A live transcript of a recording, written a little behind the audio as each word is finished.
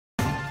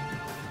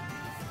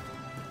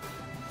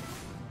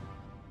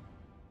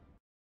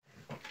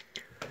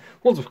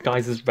What's up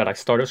guys, this is Red Eye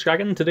Stardust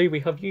Dragon. Today we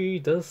have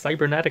the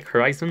Cybernetic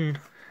Horizon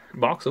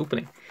box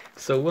opening.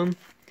 So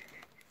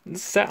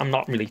this set I'm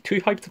not really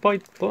too hyped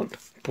about, but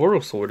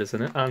Boro Sword is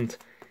in it, and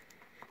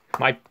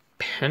my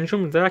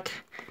Pendulum deck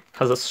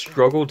has a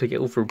struggle to get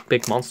over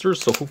big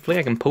monsters, so hopefully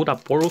I can pull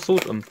that Boro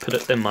Sword and put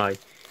it in my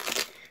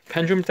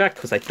Pendulum deck,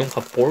 because I don't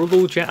have Boro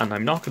Load yet, and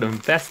I'm not going to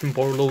invest in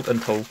Boro Load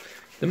until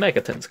the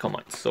Megatins come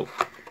out, so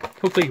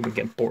hopefully we can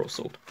get Boro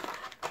Sword.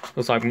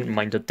 Also, I wouldn't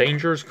mind the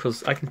dangers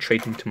because I can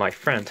trade them to my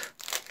friend.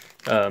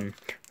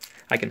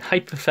 I can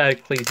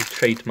hypothetically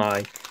trade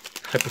my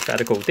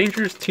hypothetical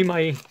dangers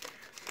to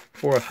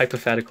for a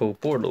hypothetical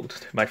board load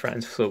to my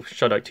friends. So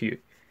shout out to you.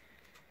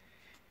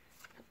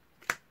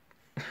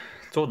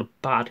 It's all the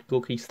bad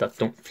cookies that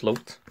don't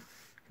float. I'm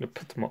gonna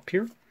put them up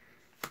here.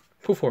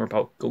 Pull for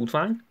about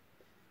Goldfang.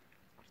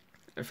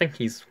 I think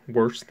he's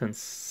worse than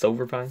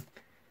Silverfang.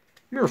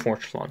 Mirror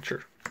Forge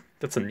Launcher.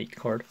 That's a neat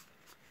card.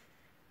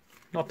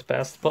 Not the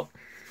best, but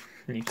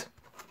neat.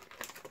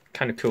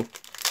 Kind of cool.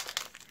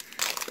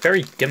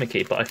 Very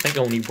gimmicky, but I think it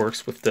only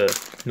works with the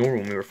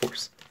normal Mirror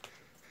Force.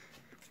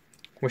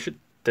 Wish it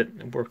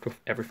didn't work with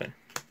everything.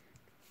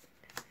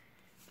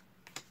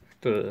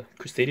 The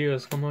Crusadia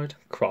has come out.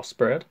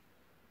 Crossbred.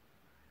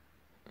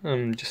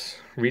 I'm just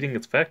reading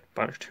its effect.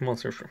 Banish 2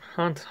 monsters from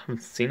hand.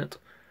 Haven't seen it.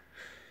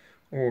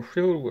 Or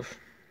filled with...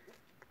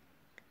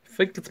 I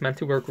think it's meant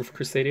to work with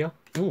Crusadia.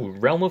 Ooh,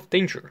 Realm of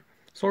Danger.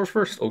 So our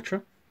first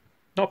Ultra.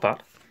 Not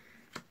bad.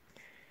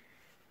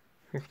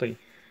 Hopefully.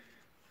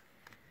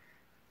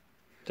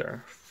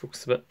 There,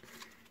 focus a bit.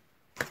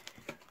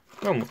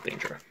 Realm of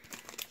Danger.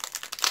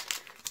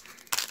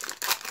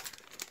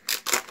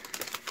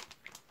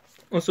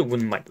 Also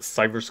wouldn't mind the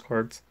Cybers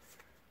cards.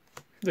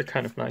 They're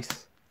kind of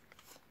nice.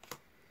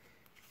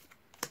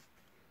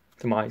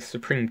 To my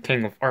Supreme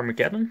King of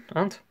Armageddon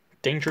and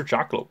Danger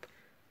Jackalope.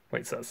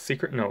 Wait, is that a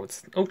secret? No,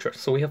 it's Ultra.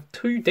 So we have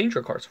 2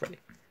 Danger cards already.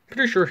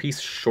 Pretty sure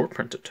he's short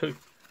printed too.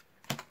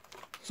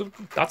 So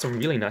that's a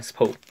really nice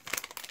pull.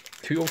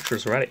 2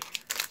 Ultras already.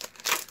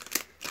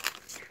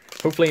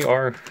 Hopefully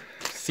our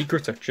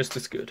secrets are just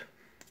as good.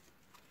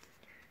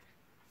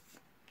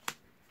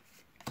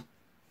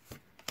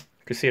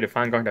 Crusader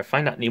Vanguard, I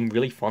find that name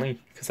really funny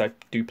because I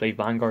do play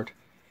Vanguard.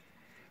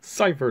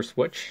 Cyber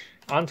Witch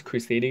and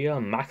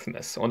Crusadia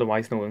Maximus,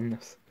 otherwise known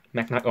as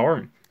Mekk-Knight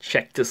Arm.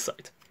 Check this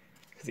out.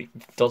 Because he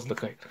does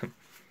look like him.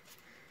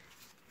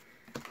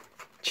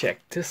 Check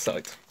this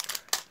out.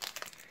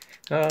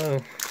 Oh.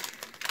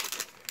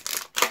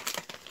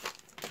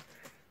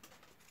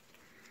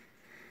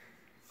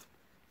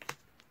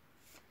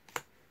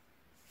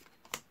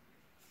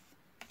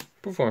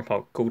 Perform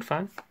about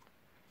Goldfang.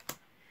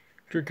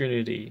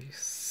 Dragoonity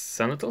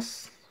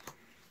Senatus.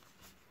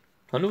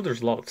 I know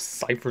there's a lot of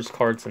Cyphers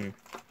cards in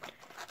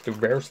the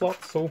rare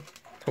slot, so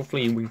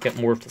hopefully we can get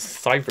more of the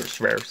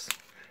Cyphers rares.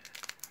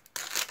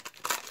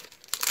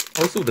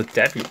 Also the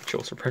Deadly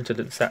Rituals are printed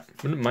in the set.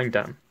 Wouldn't mind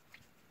them.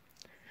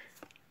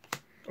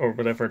 Or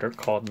whatever they're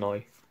called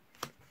now.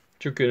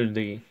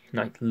 Dragoonity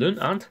Knight Loon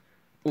and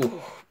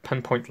ooh,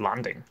 Pinpoint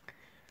Landing.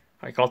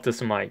 I got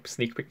this in my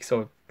sneak peek,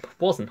 so I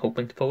wasn't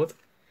hoping to pull it.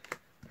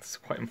 It's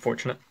quite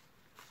unfortunate.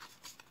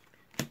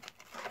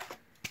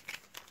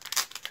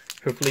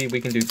 Hopefully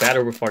we can do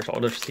better with our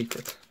other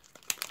secret.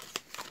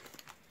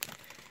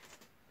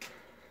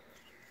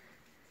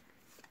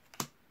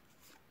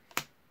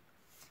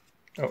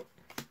 Oh.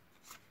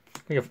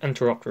 We have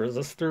Interrupt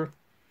Resistor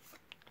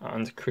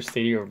and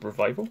Crusadia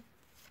Revival.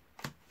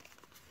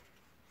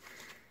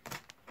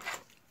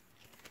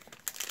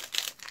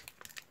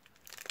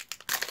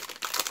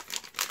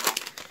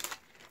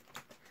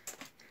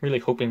 Really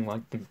hoping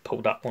I can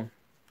pull that one.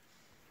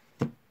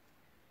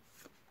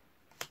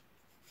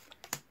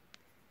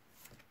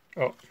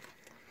 Oh,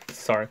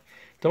 sorry.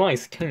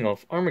 Demise King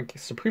of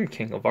Supreme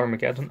King of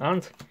Armageddon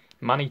and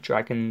Mani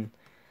Dragon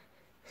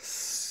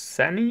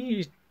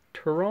Senituron?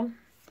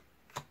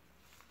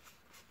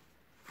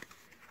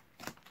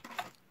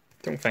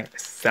 Don't think I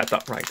said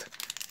that right.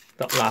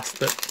 That last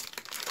bit.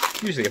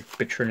 Usually I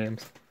butcher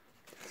names,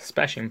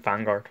 especially in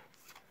Vanguard.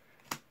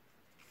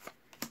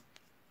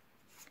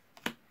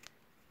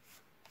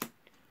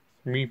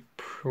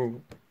 Repo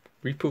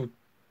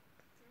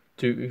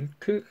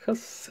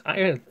Ducas?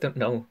 I don't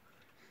know.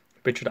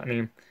 Butcher that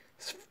name.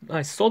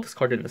 I saw this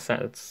card in the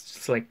set. It's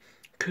just like,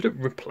 could it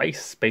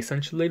replace Space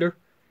Insulator?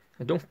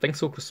 I don't think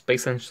so, because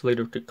Space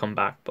Insulator could come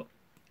back, but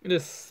it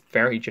is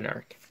very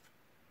generic.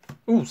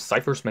 Ooh,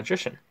 Cypher's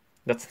Magician.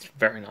 That's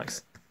very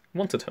nice.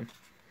 Wanted him.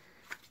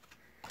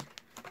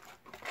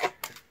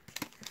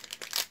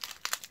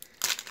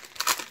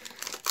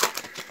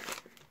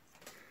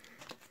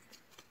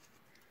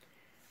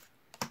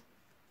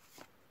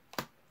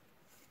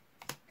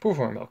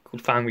 Perform about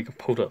Goldfang, we can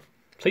pull the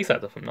place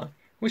out of him now.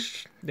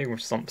 Wish there were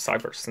some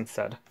Cybers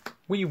instead.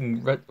 We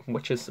Red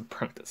Witch's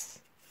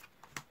Apprentice.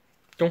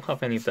 Don't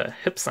have any of the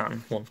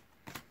Hipsan one.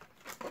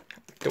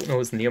 Don't know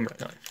his name right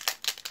now.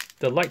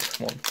 The Light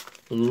one.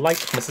 Like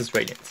Mrs.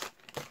 Radiant.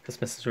 Because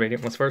Mrs.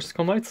 Radiant was first to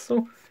come out,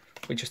 so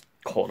we just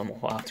called them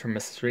all after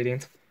Mrs.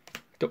 Radiant.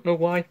 Don't know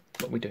why,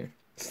 but we do.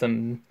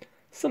 some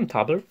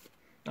Tabler,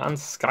 and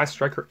Sky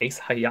Striker Ace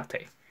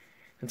Hayate.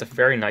 It's a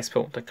very nice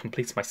build that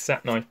completes my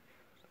set now.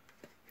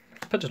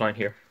 Put it down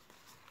here,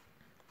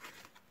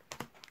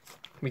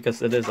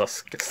 because it is a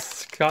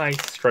Sky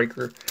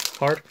Striker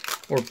card,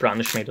 or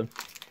Brandish Maiden.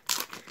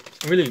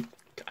 Really,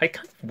 I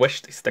kind of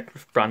wish they stick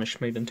with Brandish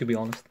Maiden, to be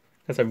honest,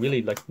 because I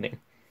really like the name.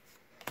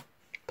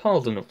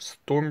 Paladin of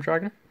Storm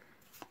Dragon.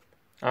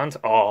 And,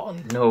 oh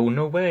no,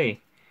 no way!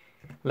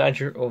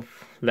 Ledger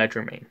of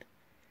Ledgermane.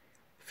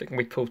 I think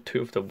we pulled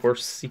two of the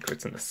worst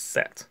secrets in the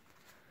set.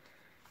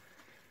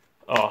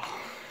 Oh,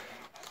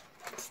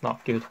 it's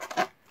not good.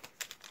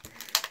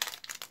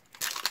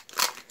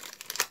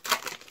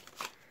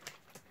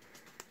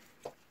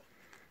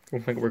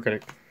 Don't think we're gonna.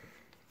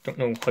 Don't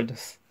know how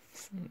this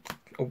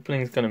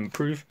opening is gonna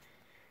improve.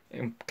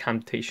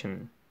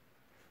 Incantation.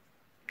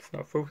 It's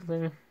not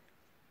focusing.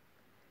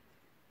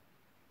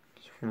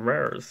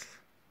 Rares.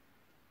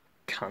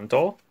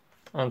 Candle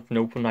and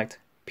Noble Knight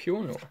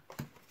Pioneer.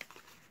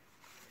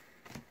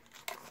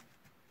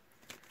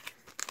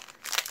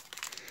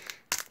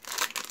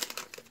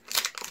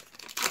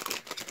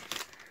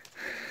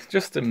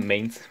 Just the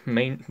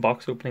main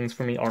box openings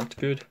for me aren't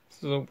good,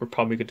 so we're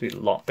probably going to do a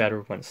lot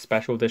better when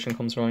special edition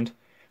comes around.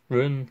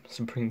 Ruin,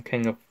 Supreme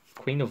King of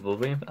Queen of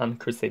Wolverine, and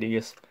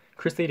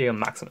Crusadia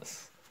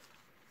Maximus.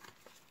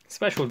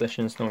 Special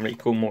editions normally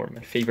go more in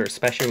my favour,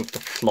 especially with the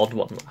Flood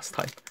one last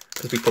time,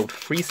 because we pulled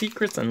 3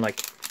 secrets and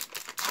like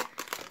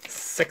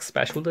 6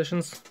 special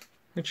editions,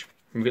 which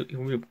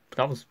really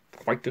that was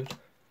quite good.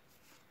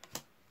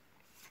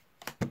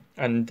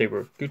 And they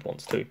were good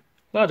ones too.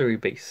 Laddery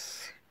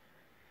base.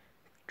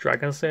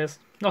 Dragon says,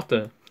 not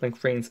the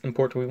Link Reigns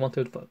importer we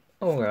wanted, but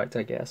alright,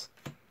 I guess.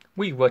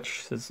 Wee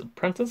Witch's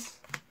Apprentice.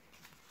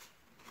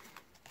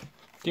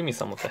 Give me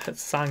some of the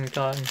Hitsan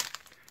guy.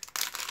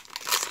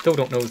 Still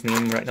don't know his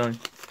name right now.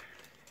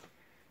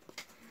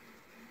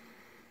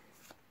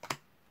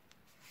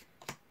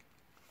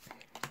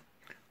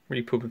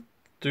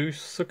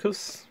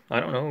 Reproducus? I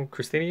don't know.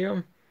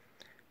 Crustadia?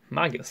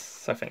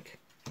 Magus, I think.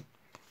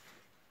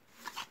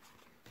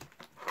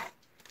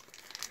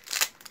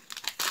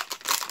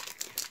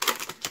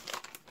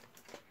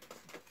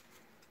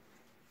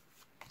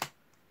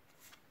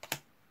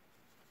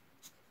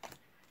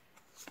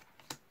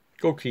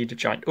 Goki the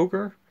Giant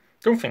Ogre.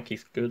 Don't think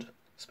he's good,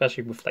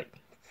 especially with like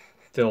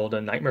all the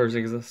nightmares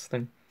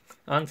existing.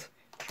 And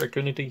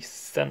Dragunity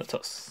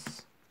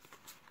Senatus.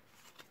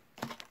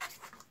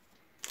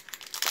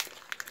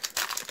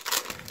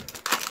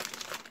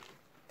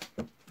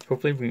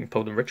 Hopefully we can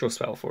pull the ritual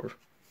spell for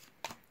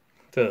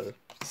the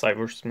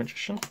Cyber's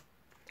Magician.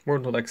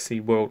 World Legacy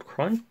World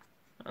Crown.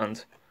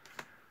 And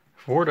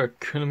for the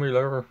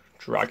Cumulator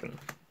Dragon.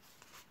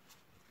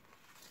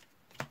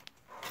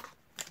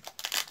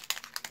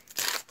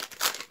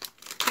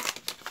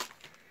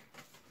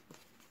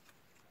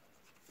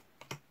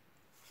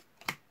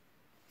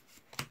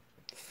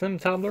 Sim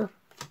Tabler,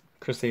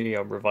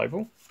 Crusadia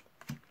Revival.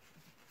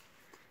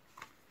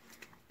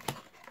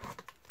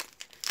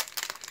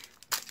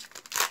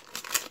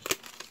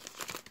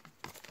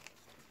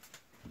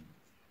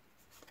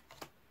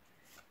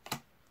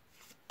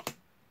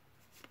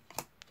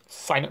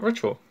 Silent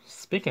Ritual.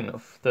 Speaking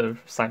of the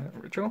Silent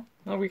Ritual,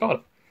 oh, we got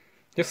it.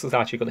 This is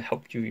actually going to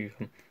help you.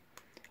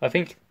 I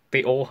think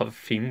they all have a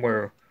theme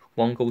where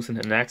one goes in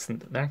the next and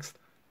the next,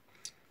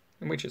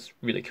 which is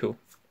really cool.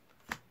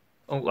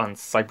 Oh, and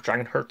Cyber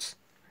Dragon Hurts.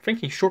 I think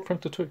he's short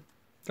printed too.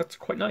 That's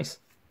quite nice.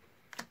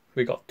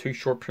 We got 2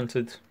 short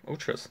printed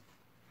Ultras.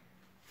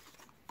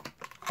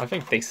 I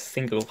think they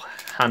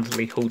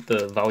single-handedly hold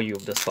the value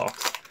of this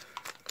box.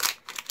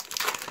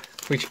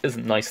 Which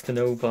isn't nice to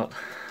know, but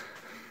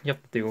you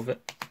have to deal with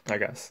it, I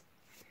guess.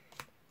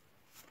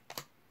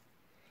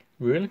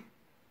 Ruin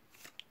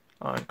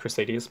and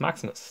Crusadius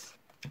Maximus.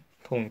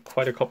 Pulling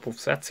quite a couple of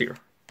sets here.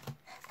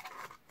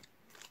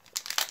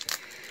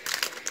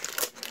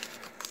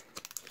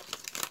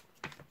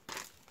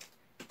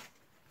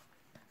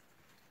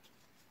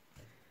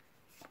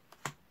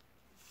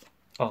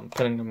 Oh, I'm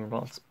putting them in the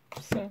wrong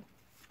set.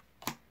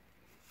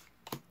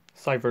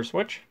 Cyber's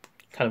Witch.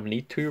 Kind of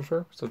need 2 of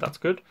her, so that's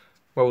good.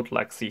 World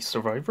Legacy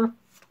Survivor.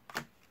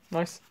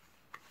 Nice.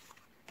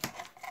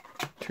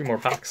 2 more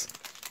packs.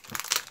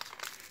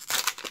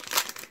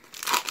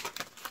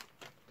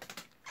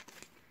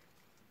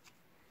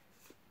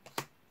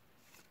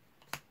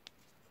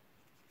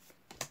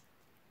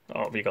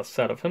 Oh, we got a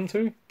set of him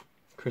too.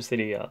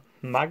 Crusadia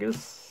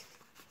Magus.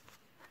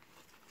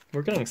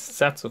 We're getting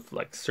sets of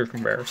like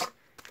certain rares.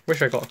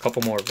 Wish I got a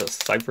couple more of the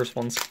Cypress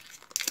ones.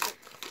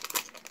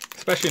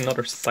 Especially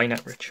another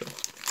Signet Ritual.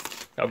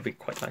 That would be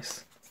quite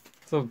nice.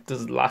 So this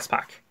is the last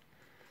pack.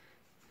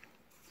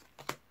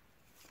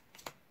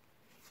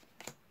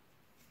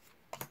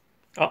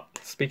 Oh,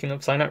 speaking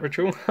of Signet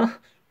Ritual,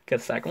 get a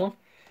second one.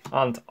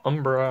 And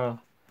Umbra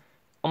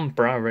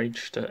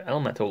Rage, the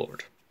Elemental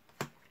Lord.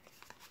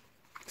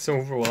 So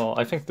overall,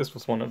 I think this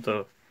was one of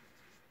the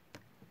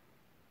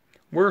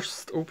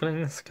worst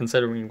openings,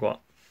 considering what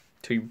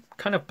 2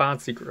 kind of bad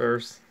secret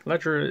rares.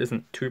 Ledger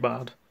isn't too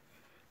bad,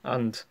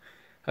 And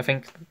I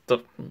think the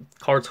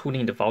cards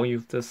holding the value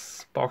of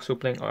this box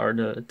opening are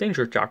the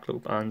Danger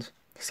Jackalope and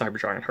Cyber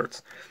Dragon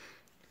Hertz.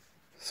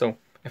 So,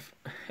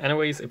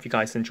 anyways, if you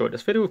guys enjoyed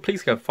this video,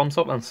 please give a thumbs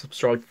up and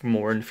subscribe for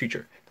more in the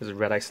future. This is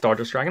Red Eye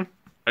Stardust Dragon,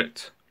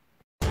 out.